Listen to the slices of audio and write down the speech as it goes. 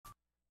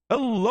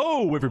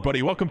Hello,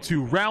 everybody. Welcome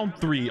to round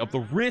 3 of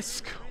the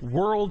Risk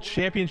World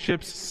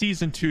Championships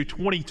Season 2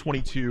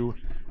 2022.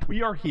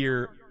 We are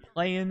here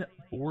playing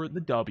for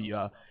the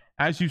W.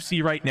 As you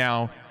see right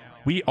now,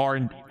 we are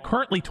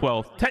currently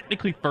 12th,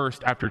 technically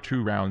first after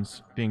 2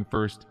 rounds, being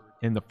first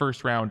in the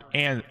first round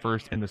and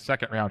first in the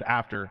second round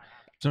after.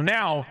 So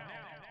now,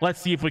 let's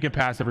see if we can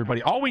pass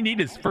everybody. All we need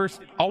is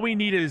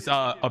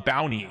a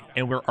bounty,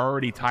 and we're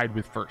already tied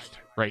with first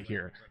right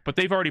here. But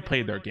they've already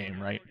played their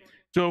game, right?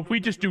 So if we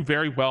just do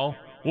very well,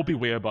 we'll be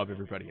way above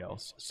everybody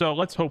else. So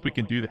let's hope we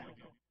can do that.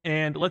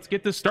 And let's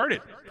get this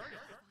started.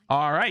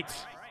 All right.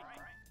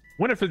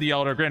 Winifred the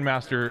Elder,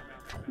 Grandmaster,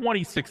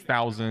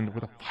 26,000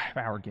 with a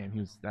 5-hour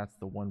game. That's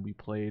the one we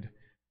played.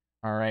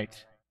 All right.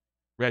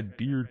 Red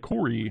Beard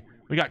Corey.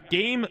 We got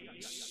Gamesolot,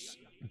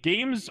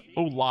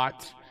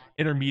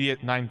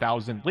 Intermediate,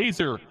 9,000.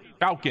 Laser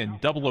Falcon,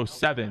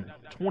 007,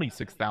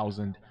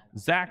 26,000.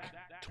 Zach,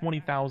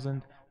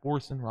 20,000.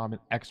 Borussen-Robin,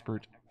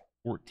 Expert,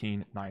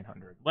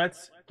 14,900.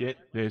 Let's get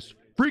this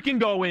freaking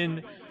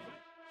going.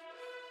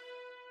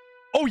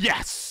 Oh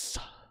yes.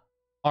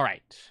 All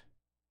right.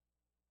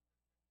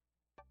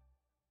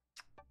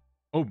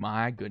 Oh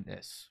my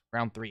goodness.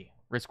 Round 3,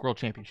 Risk World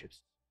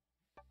Championships.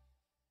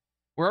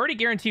 We're already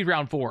guaranteed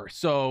round 4,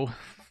 so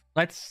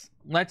let's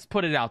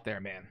put it out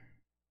there, man.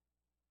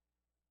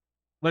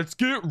 Let's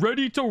get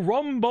ready to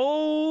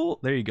rumble.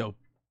 There you go,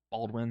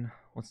 Baldwin.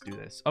 Let's do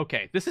this.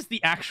 Okay, this is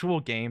the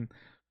actual game.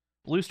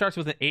 Blue starts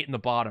with an 8 in the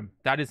bottom.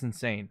 That is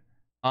insane.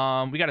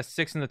 We got a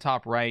 6 in the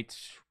top right.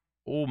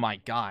 Oh my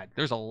god,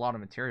 there's a lot of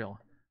material.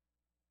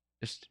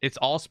 It's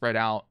all spread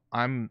out.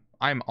 I'm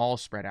all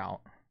spread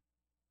out.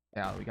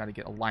 Yeah, we got to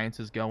get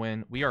alliances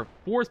going. We are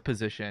 4th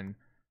position.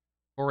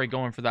 Already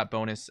going for that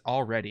bonus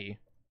already.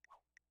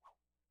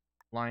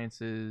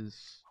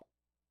 Alliances.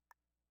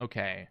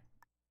 Okay.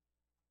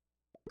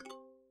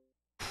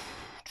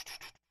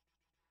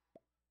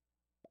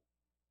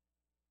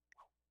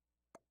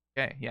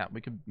 Okay, yeah,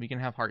 we can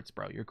have hearts,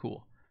 bro. You're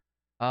cool.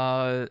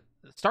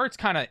 Start's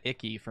kind of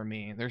icky for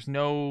me. There's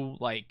no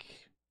like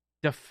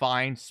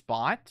defined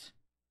spot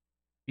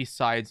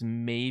besides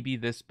maybe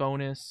this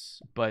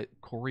bonus, but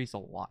Corey's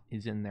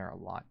is in there a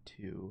lot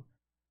too.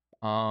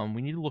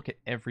 We need to look at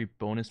every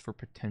bonus for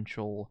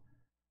potential.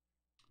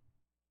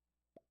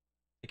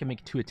 I can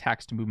make 2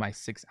 attacks to move my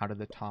 6 out of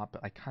the top,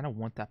 but I kind of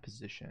want that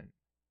position.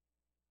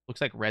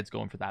 Looks like Red's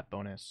going for that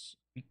bonus.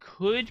 We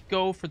could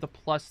go for the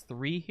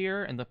 +3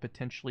 here and then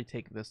potentially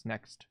take this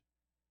next.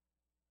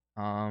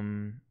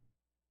 Yeah,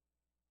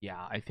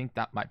 I think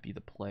that might be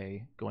the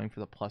play, going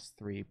for the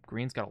 +3.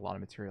 Green's got a lot of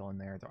material in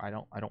there. I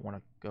don't want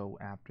to go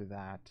after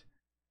that.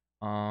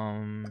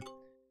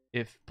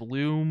 If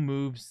blue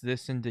moves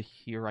this into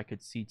here, I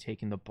could see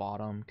taking the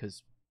bottom,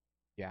 because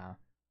yeah,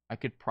 I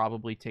could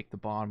probably take the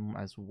bottom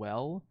as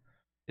well.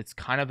 It's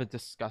kind of a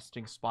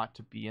disgusting spot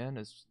to be in,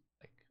 as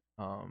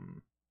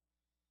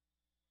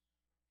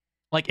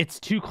like it's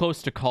too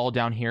close to call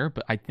down here,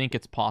 but I think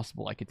it's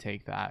possible I could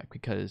take that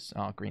because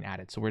green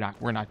added. So we're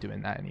not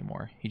doing that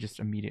anymore. He just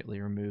immediately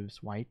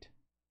removes white.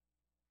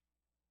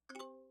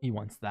 He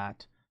wants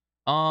that.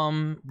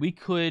 We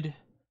could,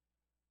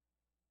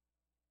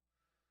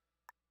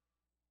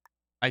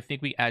 I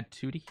think we add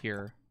 2 to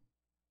here.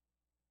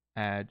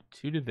 Add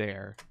 2 to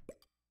there.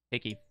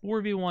 Take a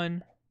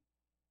 4v1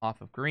 off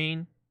of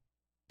green.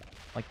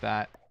 Like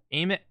that.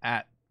 Aim it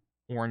at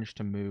orange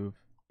to move.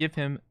 Give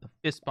him the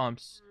fist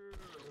bumps.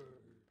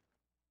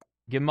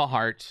 Give him a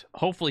heart.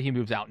 Hopefully he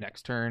moves out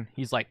next turn.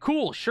 He's like,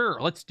 cool, sure,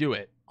 let's do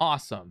it.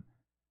 Awesome.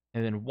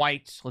 And then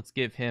white, let's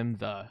give him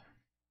the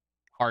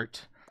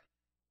heart.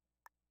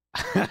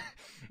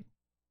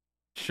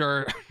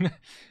 Sure.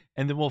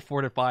 And then we'll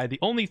fortify. The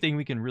only thing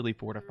we can really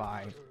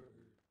fortify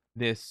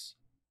this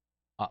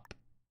up.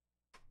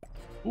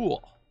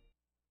 Cool.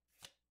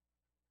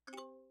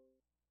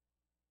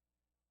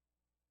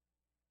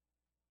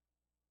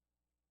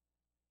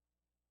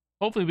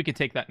 Hopefully we can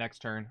take that next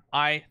turn.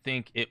 I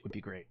think it would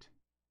be great.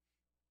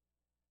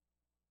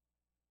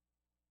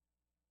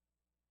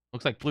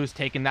 Looks like blue's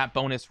taking that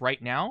bonus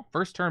right now.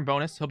 First turn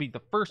bonus. He'll be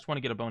the first one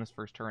to get a bonus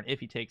first turn if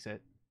he takes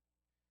it.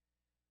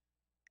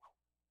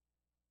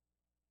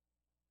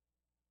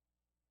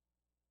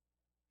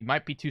 He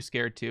might be too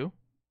scared too.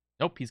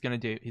 Nope, he's gonna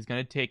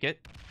take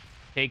it.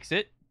 Takes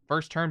it.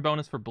 First turn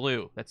bonus for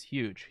blue. That's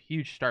huge.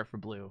 Huge start for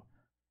blue.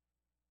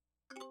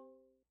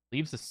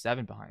 Leaves a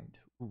 7 behind.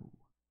 Ooh.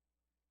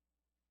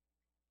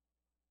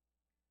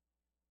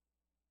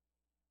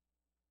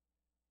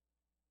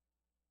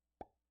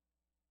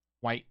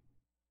 White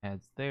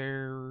adds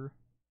there.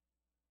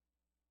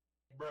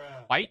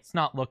 Bruh. White's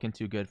not looking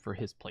too good for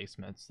his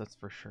placements, that's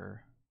for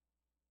sure.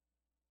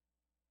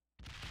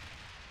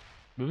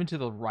 Moving to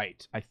the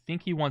right. I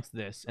think he wants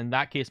this. In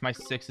that case, my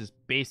 6 is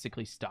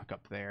basically stuck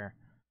up there.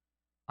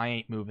 I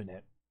ain't moving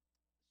it.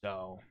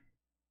 So,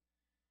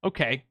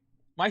 okay.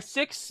 My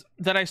 6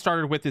 that I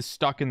started with is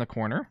stuck in the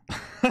corner.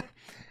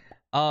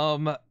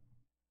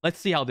 Let's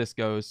see how this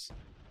goes.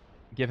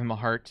 Give him a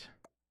heart.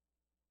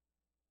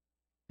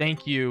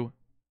 Thank you.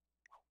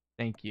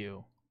 Thank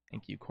you.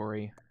 Thank you,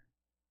 Corey.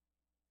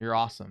 You're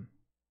awesome.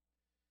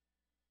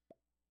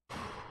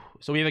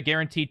 So we have a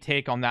guaranteed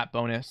take on that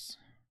bonus.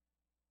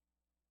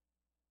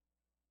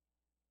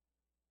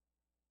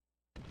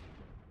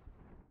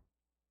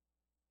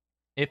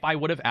 If I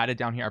would have added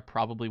down here, I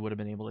probably would have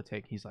been able to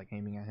take. He's like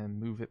aiming at him.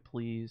 Move it,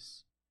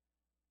 please.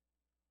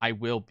 I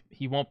will.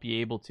 He won't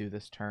be able to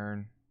this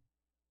turn.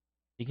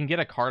 He can get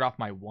a card off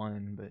my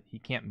 1, but he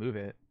can't move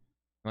it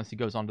unless he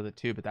goes onto the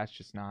 2. But that's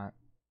just not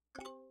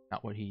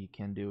what he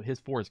can do. His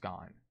 4 is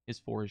gone. His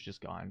 4 is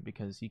just gone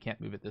because he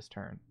can't move it this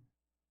turn.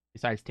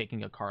 Besides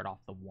taking a card off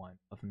the 1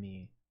 of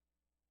me.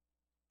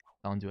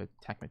 I'll do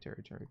attack my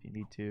territory if you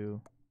need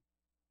to.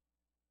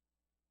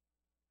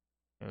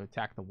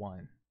 Attack the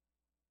 1.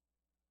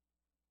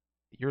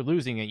 You're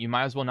losing it. You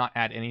might as well not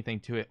add anything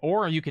to it.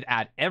 Or you could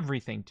add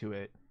everything to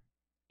it.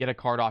 Get a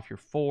card off your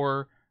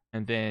 4.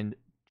 And then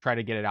try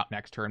to get it out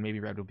next turn. Maybe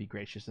red will be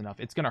gracious enough.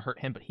 It's going to hurt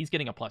him. But he's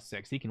getting a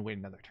 +6. He can wait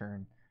another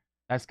turn.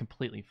 That's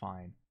completely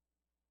fine.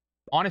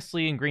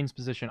 Honestly, in green's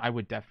position, I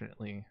would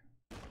definitely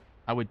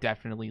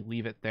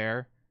leave it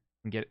there.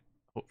 And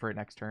hope for it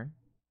next turn.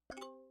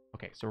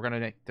 Okay, so we're going to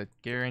make the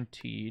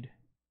guaranteed.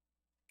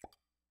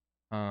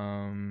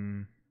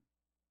 We're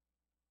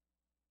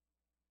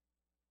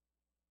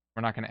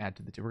not going to add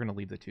to the 2. We're going to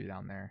leave the 2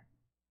 down there.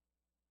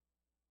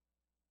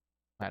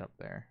 Right up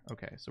there.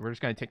 Okay, so we're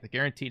just going to take the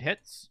guaranteed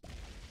hits.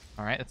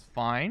 All right, that's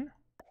fine.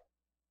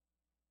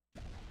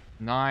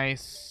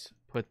 Nice.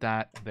 Put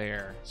that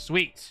there.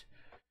 Sweet.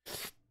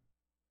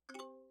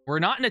 We're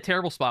not in a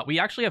terrible spot. We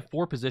actually have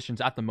 4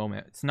 positions at the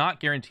moment. It's not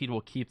guaranteed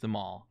we'll keep them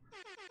all.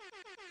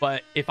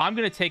 But if I'm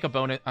going to take a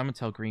bonus, I'm going to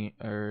tell green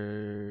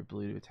or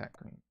blue to attack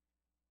green.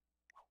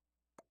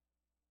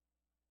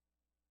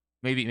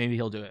 Maybe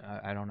he'll do it.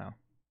 I don't know.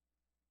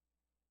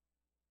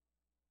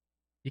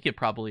 He could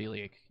probably,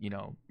 like, you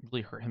know,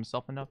 really hurt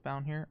himself enough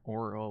down here.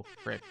 Or, oh,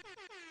 frick.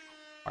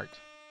 Heart.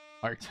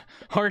 Heart.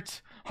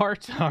 Heart.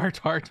 Heart. Heart.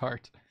 Heart.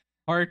 Heart.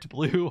 Heart.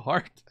 Blue.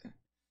 Heart.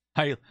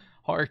 Heart.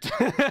 Heart.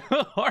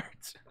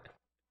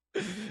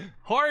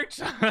 Heart.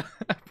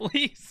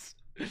 Please.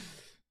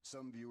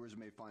 Some viewers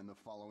may find the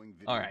following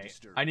video Alright.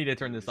 I need to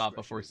turn this off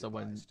before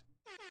someone...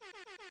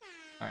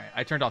 Alright,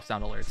 I turned off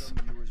sound alerts.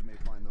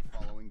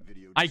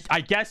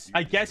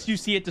 I guess you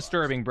see it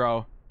disturbing,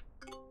 bro.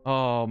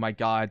 Oh my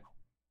god.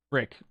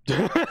 Frick.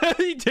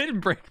 He didn't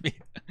break me.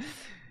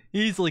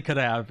 He easily could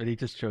have, but he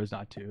just chose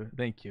not to.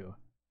 Thank you.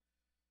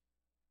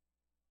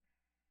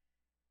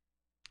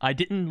 I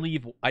didn't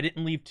leave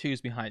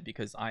 2s behind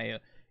because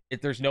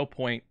there's no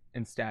point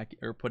in stack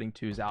or putting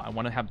 2s out. I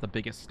want to have the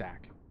biggest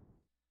stack.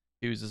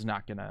 2s is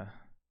not gonna,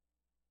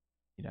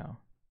 you know.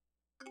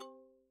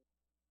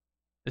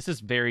 This is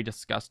very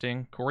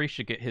disgusting. Corey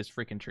should get his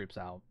freaking troops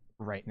out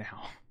right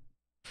now.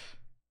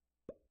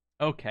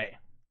 Okay.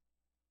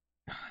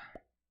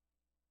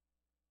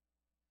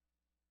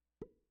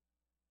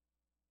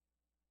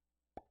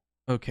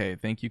 Okay,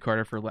 thank you,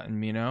 Carter, for letting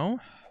me know.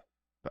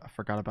 I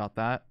forgot about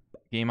that.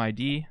 Game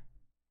ID.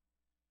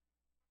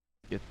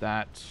 Get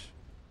that.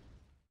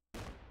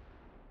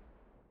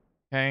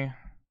 Okay.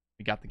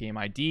 We got the game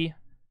ID.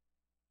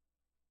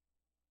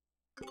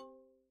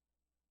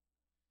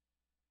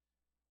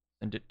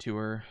 Send it to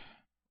her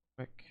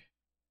quick.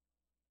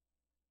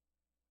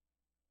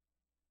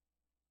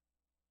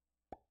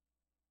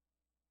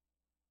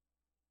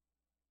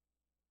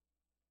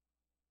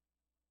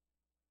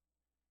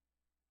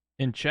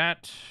 In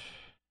chat.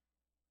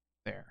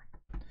 There.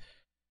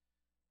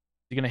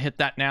 You gonna hit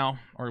that now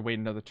or wait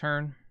another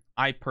turn?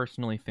 I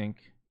personally think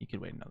you could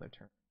wait another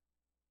turn.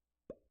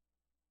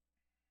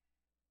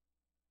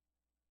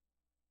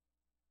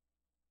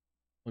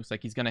 Looks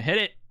like he's gonna hit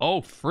it.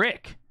 Oh,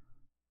 frick.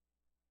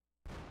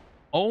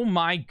 Oh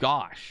my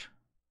gosh.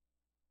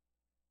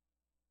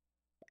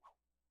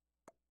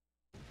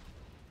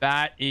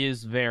 That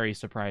is very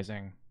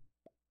surprising.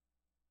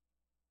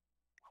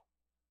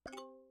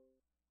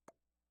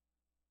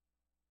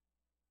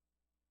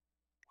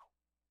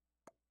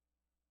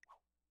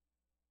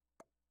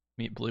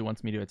 Blue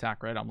wants me to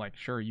attack red. I'm like,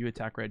 sure, you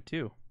attack red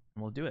too.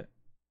 And we'll do it.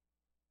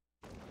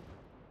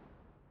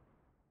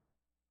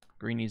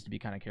 Green needs to be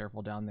kind of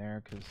careful down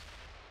there because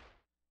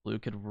blue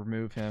could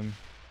remove him.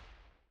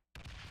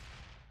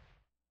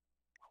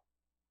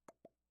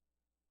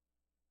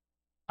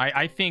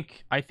 I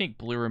think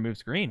blue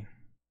removes green.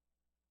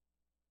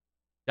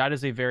 That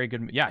is a very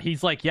good... Yeah,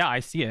 he's like, yeah, I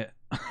see it.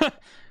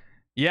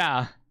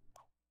 Yeah.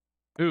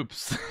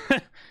 Oops.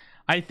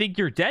 I think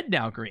you're dead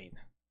now, green.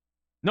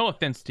 No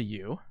offense to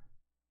you.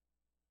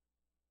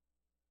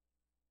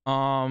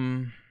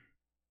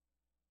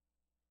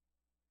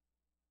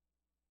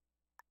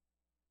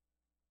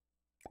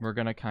 We're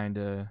gonna kind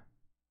of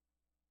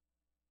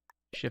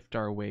shift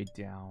our way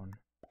down.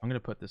 I'm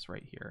gonna put this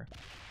right here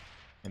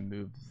and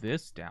move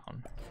this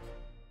down.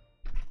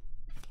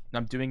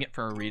 I'm doing it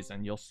for a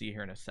reason. You'll see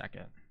here in a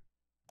second.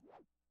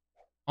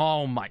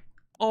 Oh my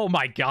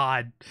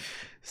god.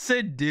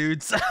 Sid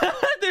dudes.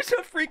 There's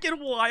a freaking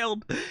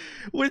wild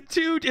with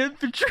 2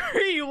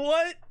 infantry.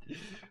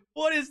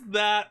 What is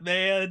that,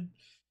 man?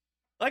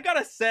 I got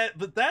a set,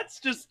 but that's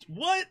just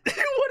what?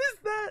 What is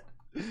that?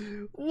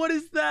 What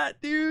is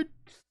that, dude?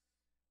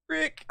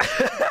 Frick.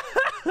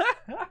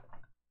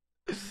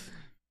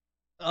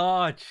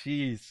 Oh,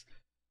 jeez.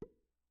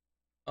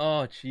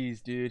 Oh,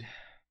 jeez, dude.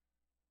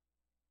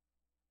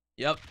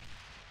 Yep.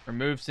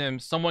 Removes him.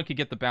 Someone could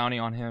get the bounty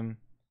on him.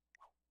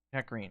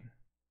 Attack green.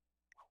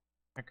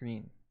 Attack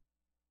green.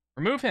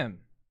 Remove him.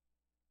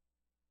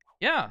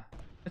 Yeah.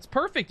 It's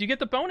perfect. You get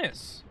the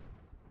bonus.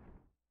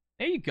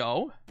 There you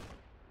go.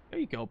 There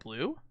you go,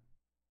 blue.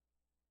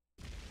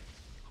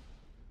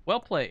 Well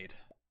played.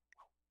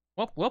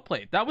 Well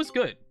played. That was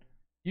good.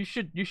 You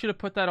should have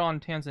put that on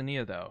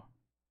Tanzania, though.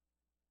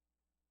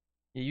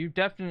 Yeah, you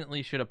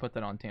definitely should have put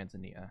that on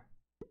Tanzania.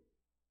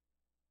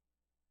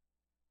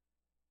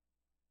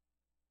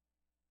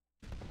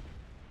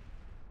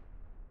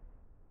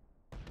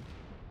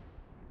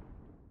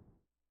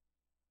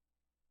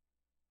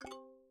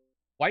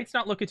 White's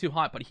not looking too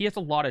hot, but he has a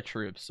lot of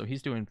troops, so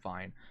he's doing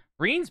fine.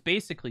 Green's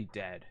basically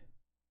dead.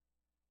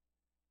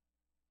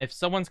 If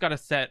someone's got a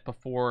set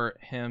before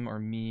him or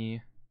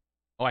me...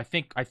 Oh, I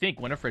think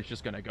Winifred's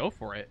just gonna go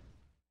for it.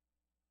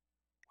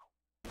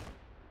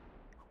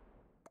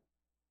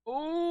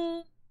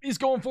 Oh, he's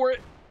going for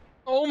it.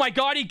 Oh my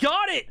god, he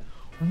got it!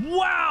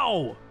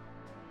 Wow!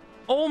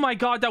 Oh my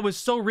god, that was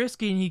so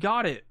risky and he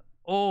got it.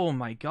 Oh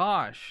my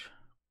gosh.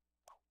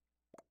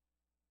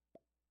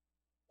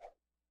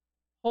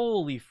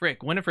 Holy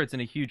frick, Winifred's in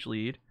a huge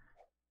lead.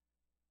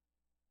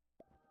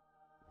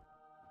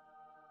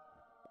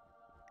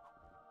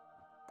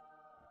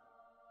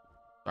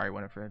 Sorry,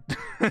 Winifred.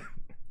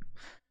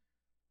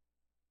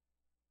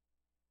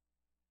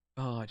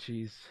 Oh,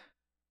 jeez.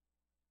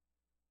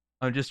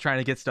 I'm just trying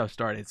to get stuff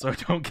started, so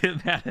don't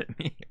get mad at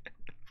me.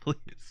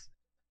 Please.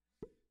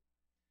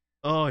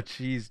 Oh,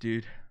 jeez,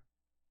 dude.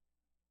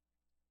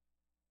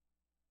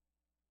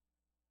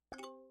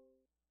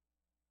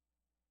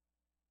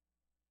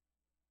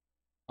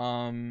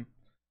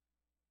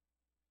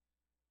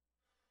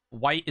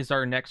 White is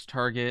our next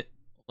target.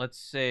 Let's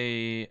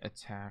say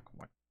attack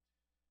white.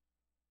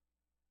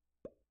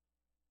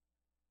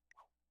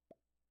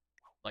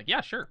 Like,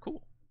 yeah, sure,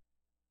 cool.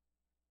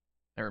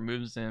 That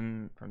removes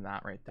him from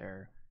that right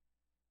there.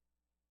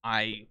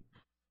 I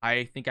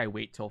think I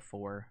wait till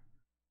 4,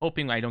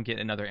 hoping I don't get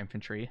another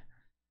infantry.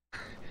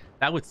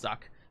 That would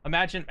suck.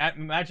 Imagine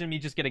me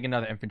just getting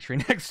another infantry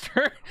next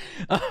turn.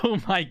 Oh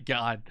my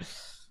god.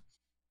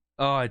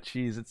 Oh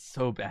jeez, it's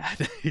so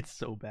bad. It's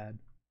so bad.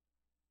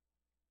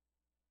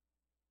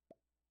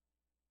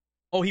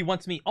 Oh, he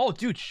wants me. Oh,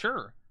 dude,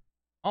 sure.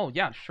 Oh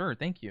yeah, sure.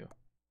 Thank you.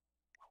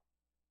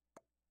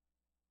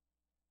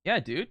 Yeah,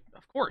 dude.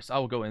 Of course, I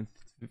will go in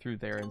through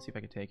there and see if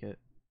I can take it.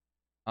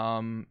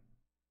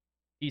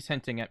 He's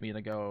hinting at me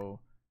to go.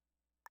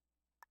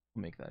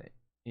 We'll make that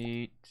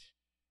 8.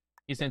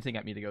 He's hinting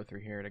at me to go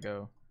through here to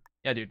go.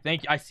 Yeah, dude.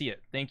 Thank you. I see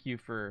it. Thank you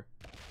for.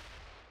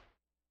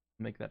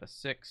 Make that a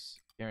 6.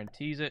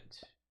 Guarantees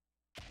it.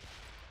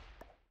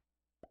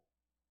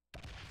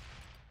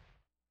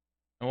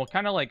 And we'll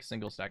kind of like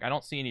single stack. I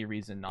don't see any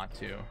reason not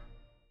to.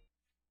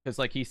 Because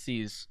like he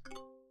sees.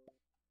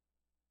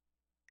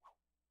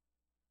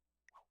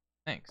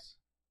 Thanks.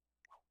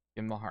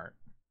 Give him a heart.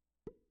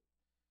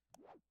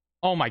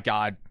 Oh my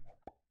god.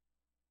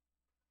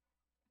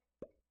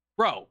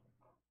 Bro.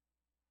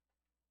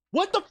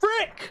 What the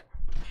frick?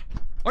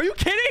 Are you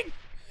kidding?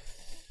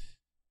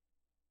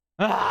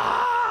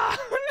 Ah!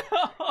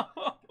 No!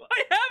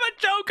 I have a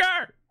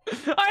joker!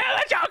 I have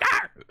a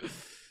joker!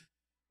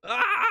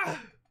 Ah!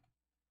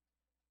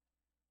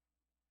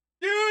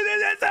 Dude,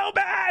 this is so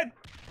bad!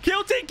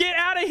 Kilton, get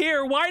out of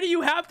here! Why do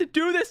you have to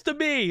do this to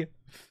me?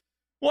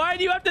 Why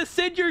do you have to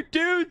send your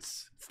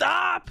dudes?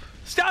 Stop!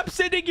 Stop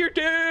sending your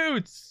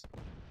dudes!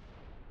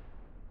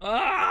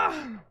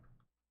 Ah!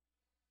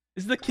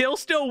 Is the kill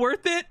still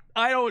worth it?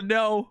 I don't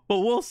know, but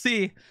we'll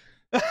see.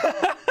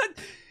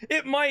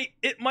 It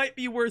might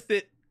be worth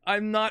it.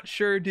 I'm not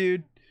sure,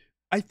 dude.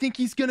 I think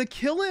he's gonna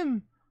kill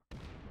him.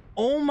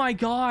 Oh my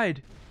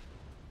god.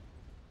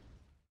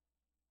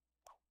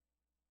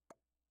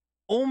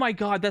 Oh my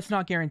god, that's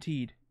not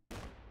guaranteed.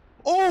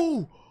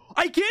 Oh,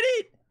 I get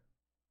it.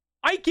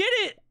 I get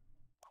it.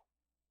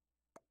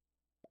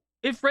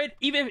 If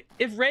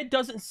red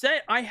doesn't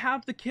set, I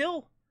have the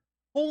kill.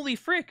 Holy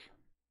frick.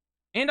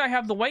 And I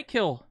have the white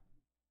kill.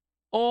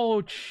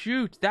 Oh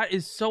shoot, that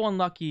is so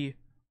unlucky.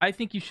 I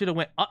think you should have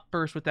went up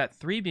first with that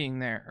 3 being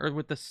there, or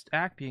with the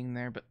stack being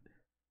there, but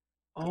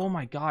oh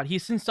my god,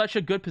 he's in such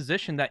a good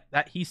position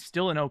that he's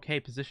still in okay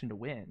position to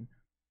win.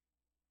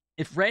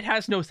 If red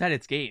has no set,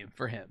 it's game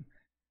for him.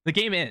 The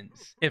game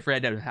ends if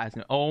red has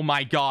no. Oh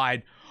my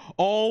god.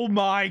 Oh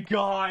my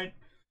god.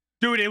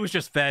 Dude, it was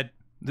just fed.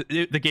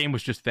 The game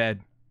was just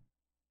fed.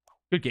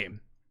 Good game.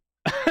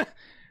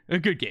 A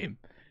good game.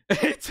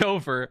 It's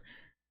over.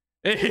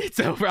 It's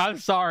over. I'm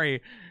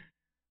sorry.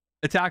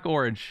 Attack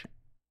orange.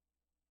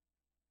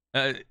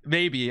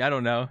 Maybe. I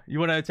don't know. You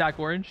want to attack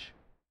orange?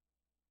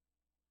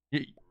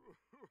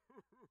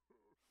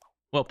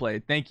 Well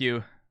played. Thank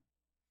you.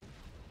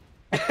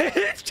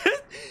 It's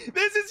just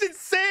This is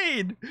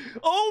insane.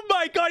 Oh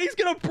my god, he's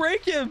gonna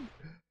break him.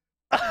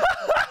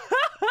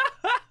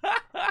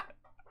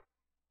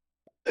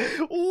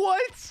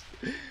 What?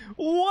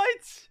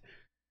 What?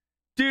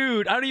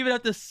 Dude, I don't even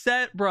have to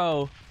set,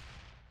 bro.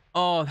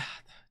 Oh,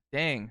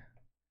 dang.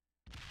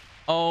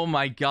 Oh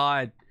my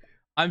god.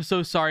 I'm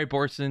so sorry,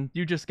 Borussen.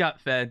 You just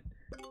got fed.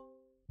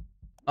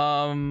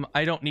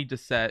 I don't need to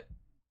set.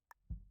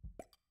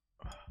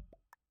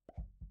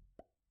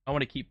 I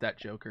want to keep that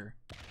Joker.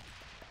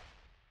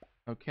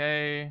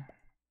 Okay.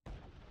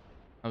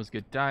 That was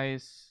good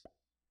dice.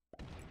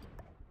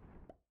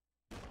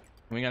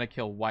 We gotta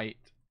kill white.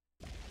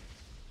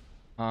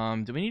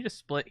 Do we need to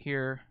split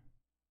here?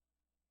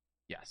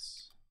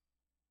 Yes.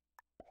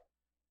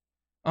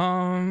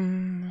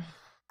 Trying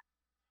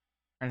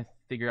to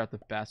figure out the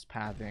best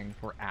pathing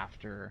for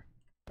after.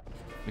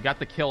 We got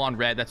the kill on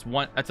red. That's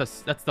one.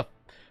 That's the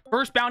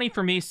first bounty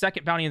for me.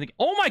 Second bounty in the.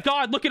 Oh my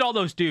god! Look at all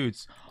those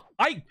dudes.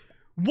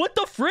 What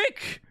the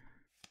frick?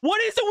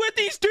 What is it with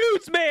these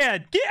dudes,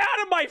 man? Get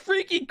out of my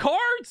freaking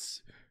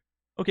cards.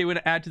 Okay, we're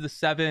gonna add to the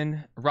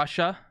 7.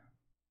 Russia.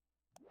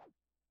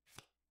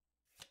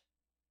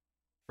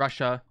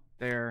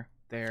 There.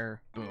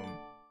 Boom.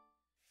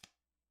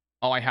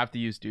 Oh, I have to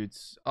use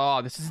dudes.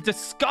 Oh, this is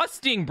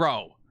disgusting,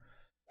 bro.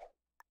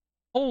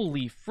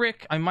 Holy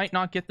frick. I might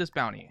not get this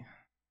bounty.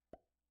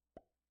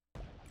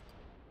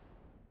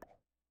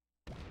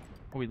 What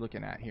are we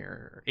looking at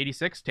here?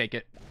 86? Take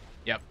it.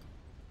 Yep.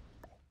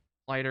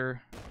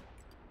 Lighter.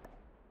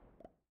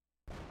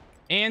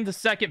 And the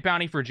second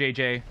bounty for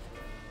JJ.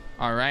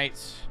 All right.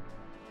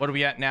 What are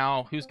we at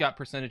now? Who's got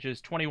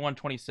percentages? 21,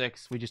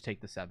 26. We just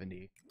take the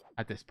 70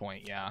 at this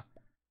point. Yeah.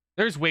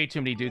 There's way too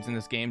many dudes in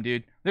this game,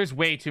 dude. There's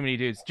way too many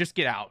dudes. Just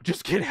get out.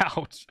 Just get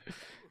out.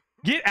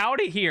 Get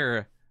out of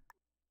here.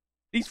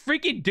 These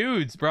freaking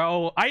dudes,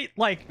 bro. I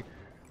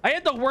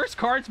had the worst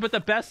cards, but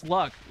the best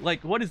luck.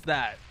 Like, what is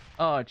that?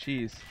 Oh,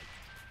 jeez.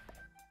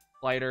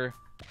 Lighter.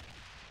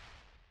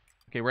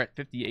 Okay, we're at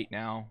 58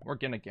 now. We're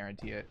gonna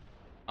guarantee it.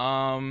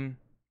 Good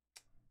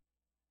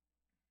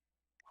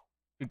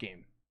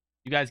game.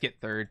 You guys get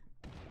third.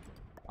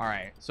 All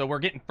right, so we're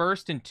getting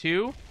first and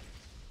 2.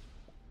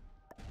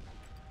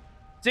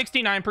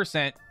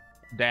 69%.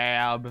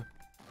 Dab.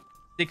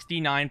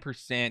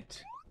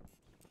 69%.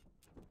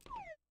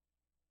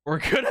 We're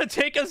gonna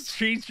take a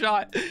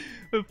screenshot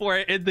before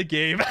I end the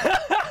game.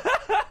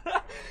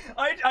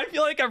 I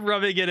feel like I'm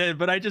rubbing it in,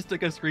 but I just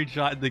took a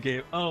screenshot in the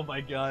game. Oh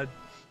my god.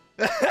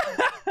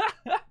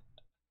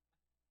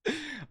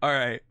 All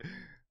right.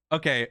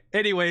 Okay.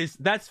 Anyways,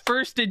 that's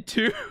first and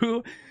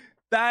 2.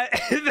 That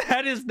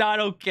is not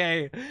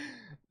okay.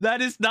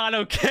 That is not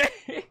okay.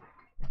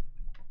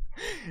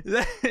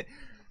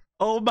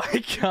 Oh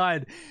my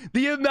god.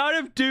 The amount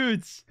of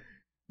dudes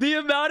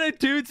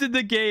in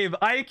the game.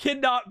 I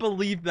cannot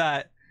believe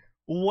that.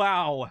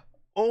 Wow.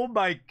 Oh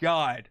my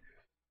god.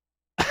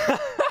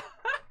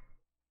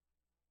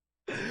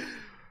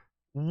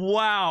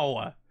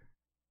 Wow.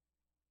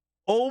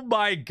 Oh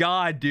my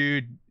god,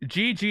 dude.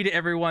 GG to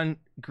everyone.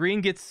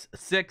 Green gets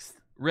 6th,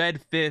 red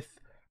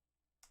 5th,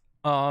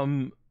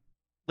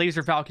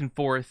 Laser Falcon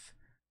 4th,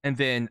 and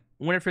then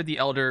Winifred the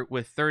Elder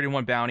with 3rd and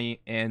 1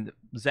 bounty, and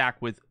Zach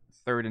with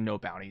 3rd and no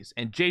bounties,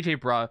 and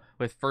JJbruhh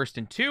with 1st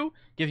and 2,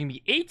 giving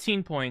me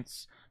 18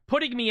 points,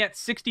 putting me at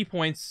 60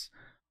 points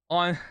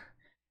on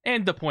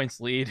and the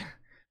points lead.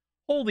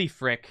 Holy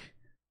frick.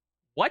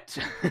 What?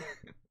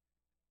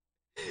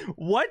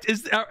 What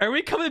is are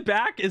we coming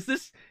back? Is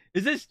this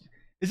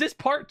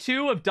part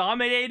 2 of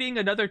dominating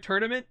another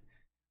tournament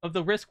of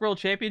the Risk World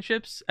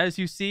Championships? As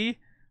you see,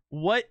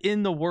 what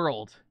in the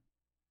world?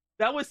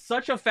 That was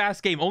such a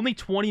fast game. Only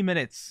 20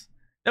 minutes.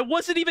 That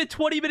wasn't even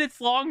 20 minutes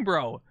long,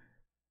 bro.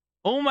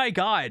 Oh my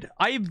god.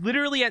 I'm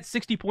literally at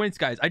 60 points,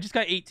 guys. I just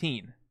got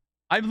 18.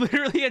 I'm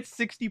literally at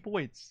 60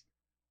 points.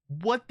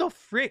 What the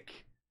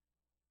frick?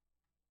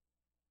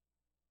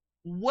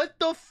 What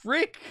the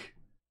frick?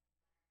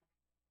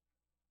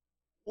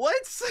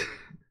 What?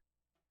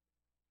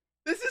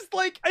 This is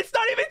like, it's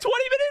not even 20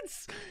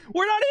 minutes.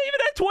 We're not even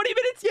at 20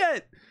 minutes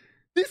yet.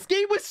 This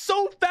game was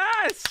so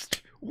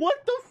fast.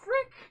 What the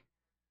frick?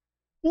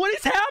 What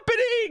is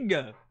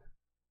happening?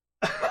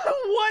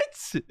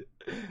 What?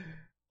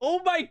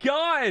 Oh my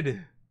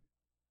god.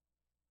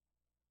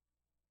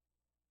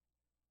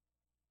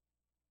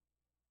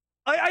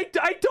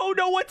 I don't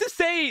know what to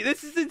say.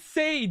 This is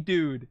insane,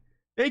 dude.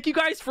 Thank you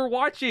guys for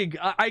watching.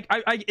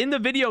 I in the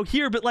video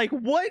here, but like,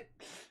 what?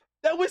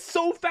 That was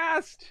so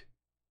fast.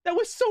 That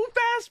was so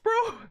fast, bro.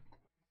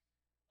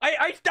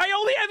 I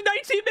only have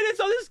 19 minutes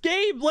on this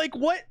game. Like,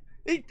 what?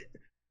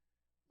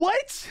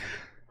 What?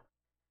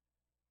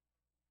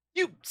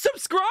 You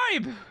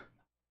subscribe.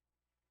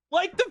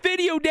 Like the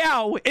video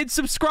now and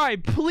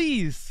subscribe,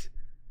 please.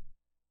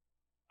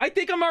 I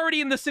think I'm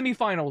already in the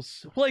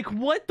semifinals. Like,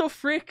 what the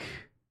frick?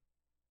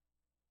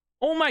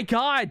 Oh my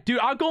god, dude,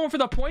 I'm going for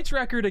the points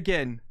record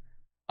again.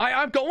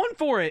 I'm going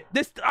for it.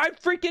 I'm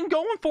freaking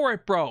going for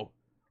it, bro.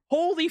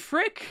 Holy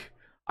frick.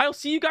 I'll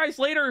see you guys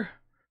later.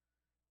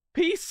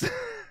 Peace.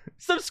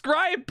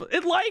 Subscribe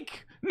and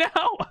like.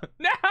 No!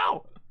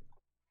 No!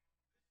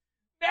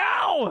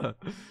 No!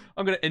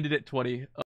 I'm gonna end it at 20.